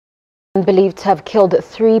Believed to have killed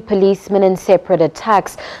 3 policemen in separate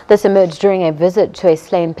attacks. This emerged during a visit to a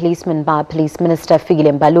slain policeman by Police Minister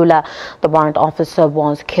Fikile Mbalula. The warrant officer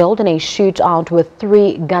was killed in a shootout with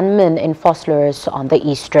 3 gunmen in Vosloorus on the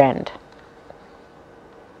East End.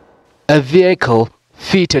 A vehicle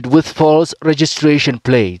fitted with false registration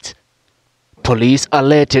plates. Police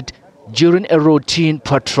alerted during a routine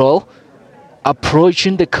patrol.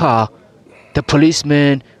 Approaching the car, the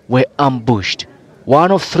policemen were ambushed.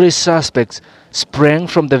 One of 3 suspects sprang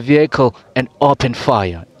from the vehicle and opened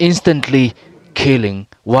fire, instantly killing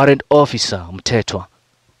Warrant Officer Mtetwa.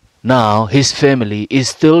 Now his family is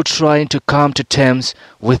still trying to come to terms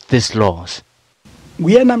with this loss.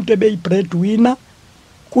 He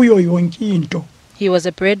was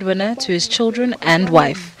a breadwinner to his children and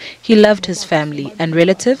wife. He loved his family and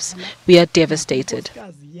relatives. We are devastated.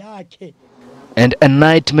 And a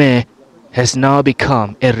nightmare has now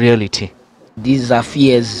become a reality. These are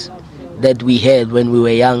fears that we had when we were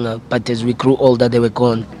younger, but as we grew older, they were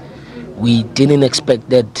gone. We didn't expect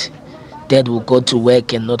that Dad would go to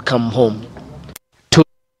work and not come home. 2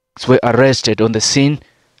 were arrested on the scene.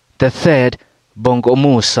 The 3rd, Bongo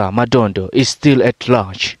Musa Madondo, is still at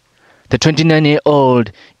large. The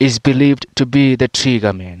 29-year-old is believed to be the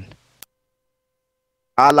triggerman.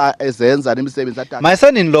 My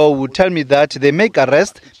son-in-law would tell me that they make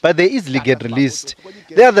arrest, but they easily get released.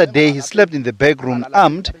 The other day, he slept in the back room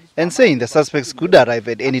armed and saying the suspects could arrive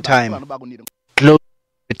at any time. Close to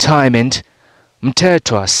retirement,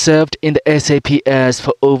 Mtetwa served in the SABC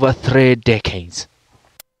for over 3 decades.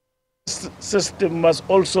 The system must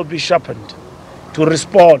also be sharpened to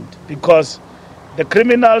respond, because the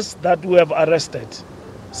criminals that we have arrested,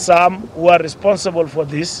 some who are responsible for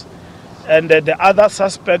this, and the other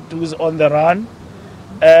suspect who is on the run,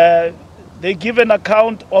 they give an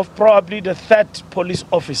account of probably the 3rd police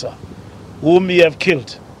officer whom he have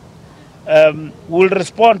killed. We'll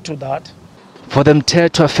respond to that. For the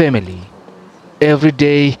Mtetwa family, every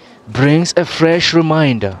day brings a fresh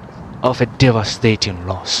reminder of a devastating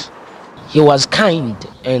loss. He was kind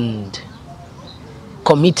and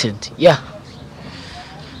committed, yeah.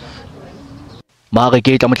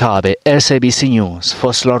 SABC News,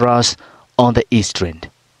 Vosloorus on the East End.